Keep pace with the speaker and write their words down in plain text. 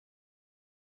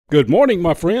Good morning,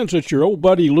 my friends. It's your old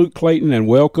buddy Luke Clayton, and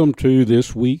welcome to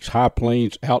this week's High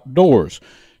Plains Outdoors.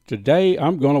 Today,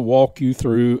 I'm going to walk you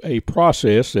through a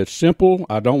process that's simple.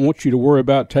 I don't want you to worry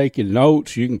about taking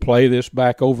notes. You can play this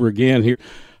back over again here.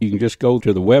 You can just go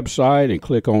to the website and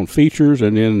click on Features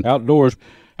and then Outdoors.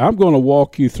 I'm going to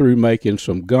walk you through making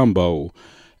some gumbo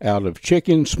out of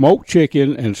chicken, smoked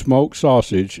chicken, and smoked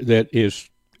sausage that is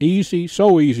easy,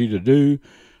 so easy to do.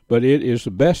 But it is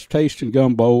the best tasting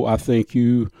gumbo I think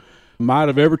you might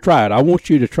have ever tried. I want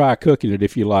you to try cooking it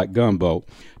if you like gumbo.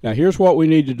 Now, here's what we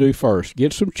need to do first.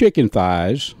 Get some chicken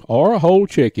thighs or a whole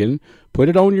chicken, put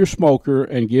it on your smoker,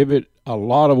 and give it a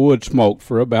lot of wood smoke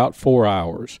for about 4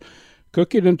 hours.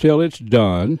 Cook it until it's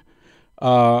done,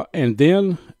 and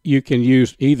then you can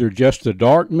use either just the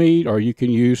dark meat or you can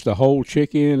use the whole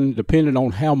chicken, depending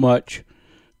on how much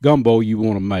gumbo you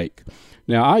want to make.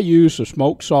 Now, I use a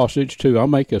smoked sausage, too. I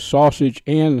make a sausage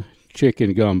and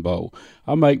chicken gumbo.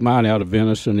 I make mine out of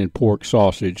venison and pork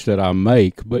sausage that I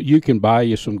make, but you can buy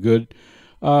you some good,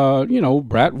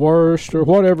 bratwurst or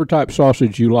whatever type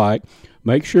sausage you like.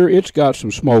 Make sure it's got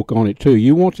some smoke on it, too.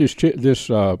 You want this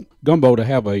gumbo to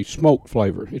have a smoked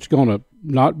flavor. It's going to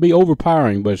not be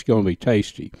overpowering, but it's going to be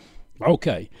tasty.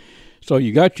 Okay, so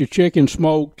you got your chicken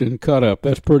smoked and cut up.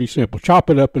 That's pretty simple. Chop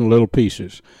it up in little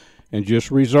pieces and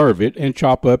just reserve it, and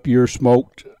chop up your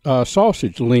smoked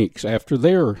sausage links after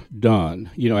they're done,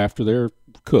 after they're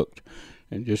cooked.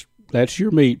 And just, that's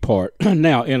your meat part.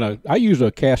 Now, I use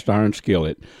a cast iron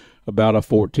skillet, about a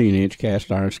 14-inch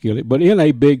cast iron skillet, but in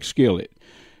a big skillet.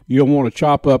 You'll want to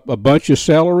chop up a bunch of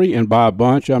celery, and by a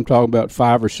bunch, I'm talking about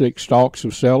 5 or 6 stalks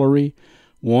of celery,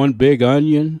 1 big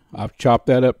onion. I've chopped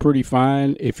that up pretty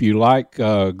fine. If you like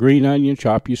green onion,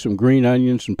 chop you some green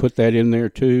onions and put that in there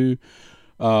too.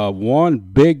 1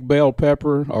 big bell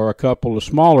pepper or a couple of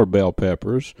smaller bell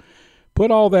peppers. Put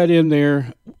all that in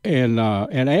there and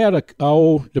add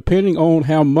depending on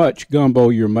how much gumbo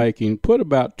you're making, put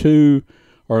about 2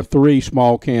 or 3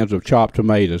 small cans of chopped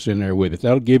tomatoes in there with it.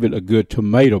 That'll give it a good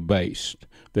tomato base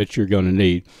that you're going to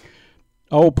need.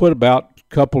 Put about a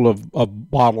couple of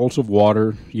bottles of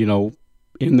water,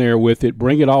 in there with it.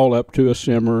 Bring it all up to a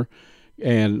simmer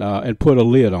and put a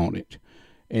lid on it.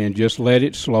 And just let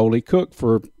it slowly cook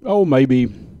for,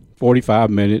 maybe 45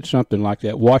 minutes, something like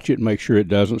that. Watch it and make sure it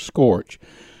doesn't scorch.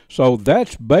 So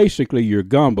that's basically your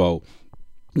gumbo.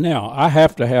 Now, I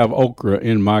have to have okra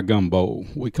in my gumbo.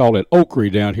 We call it okra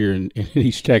down here in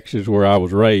East Texas where I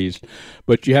was raised.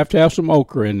 But you have to have some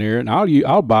okra in there. And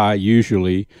I'll buy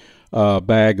usually a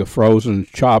bag of frozen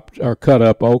chopped or cut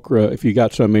up okra. If you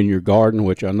got some in your garden,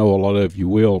 which I know a lot of you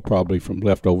will, probably from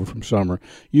leftover from summer,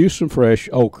 use some fresh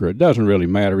okra. It doesn't really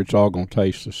matter. It's all going to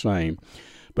taste the same.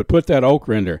 But put that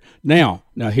okra in there. Now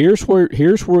here's where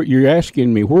you're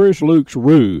asking me, where's Luke's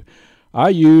roux? I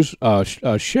use a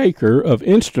shaker of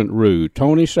instant roux,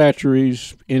 Tony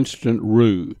Chachere's instant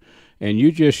roux. And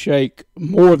you just shake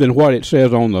more than what it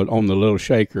says on the little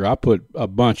shaker. I put a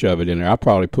bunch of it in there. I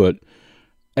probably put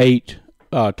 8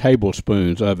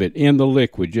 tablespoons of it in the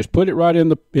liquid. Just put it right in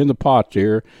the pot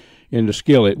there, in the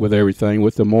skillet with everything,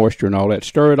 with the moisture and all that.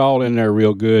 Stir it all in there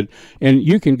real good. And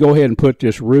you can go ahead and put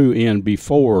this roux in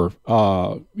before,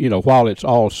 while it's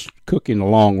all cooking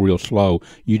along real slow.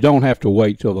 You don't have to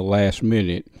wait till the last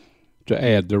minute to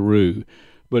add the roux.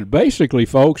 But basically,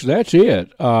 folks, that's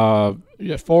it.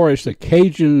 As far as the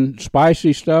Cajun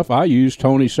spicy stuff, I use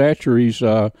Tony Chachere's,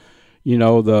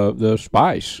 the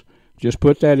spice. Just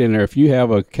put that in there. If you have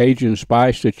a Cajun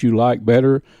spice that you like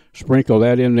better, sprinkle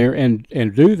that in there and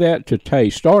do that to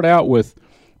taste. Start out with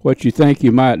what you think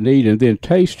you might need and then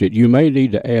taste it. You may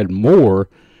need to add more,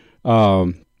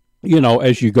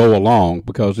 as you go along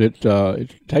because it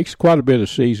takes quite a bit of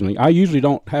seasoning. I usually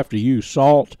don't have to use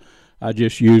salt. I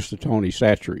just use the Tony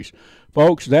Chachere's.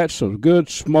 Folks, that's some good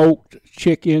smoked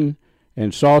chicken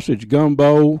and sausage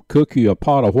gumbo. Cook you a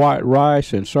pot of white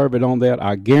rice and serve it on that.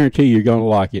 I guarantee you're going to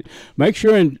like it. Make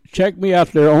sure and check me out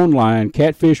there online,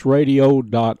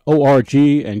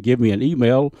 catfishradio.org, and give me an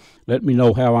email. Let me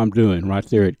know how I'm doing right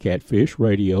there at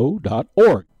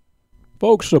catfishradio.org.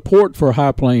 Folks, support for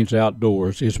High Plains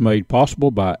Outdoors is made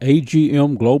possible by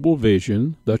AGM Global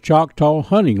Vision, the Choctaw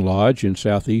Hunting Lodge in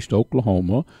southeast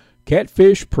Oklahoma,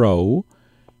 Catfish Pro,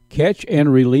 Catch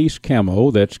and Release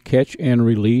Camo, that's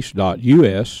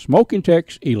catchandrelease.us, Smoking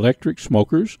Tex Electric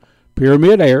Smokers,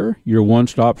 Pyramid Air, your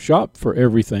one-stop shop for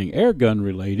everything airgun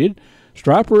related,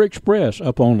 Striper Express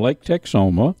up on Lake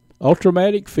Texoma,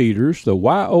 Ultramatic Feeders, the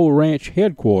YO Ranch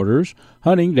headquarters,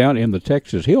 hunting down in the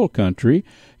Texas Hill Country,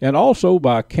 and also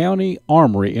by County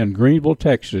Armory in Greenville,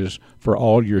 Texas, for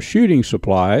all your shooting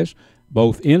supplies,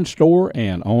 both in-store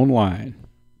and online.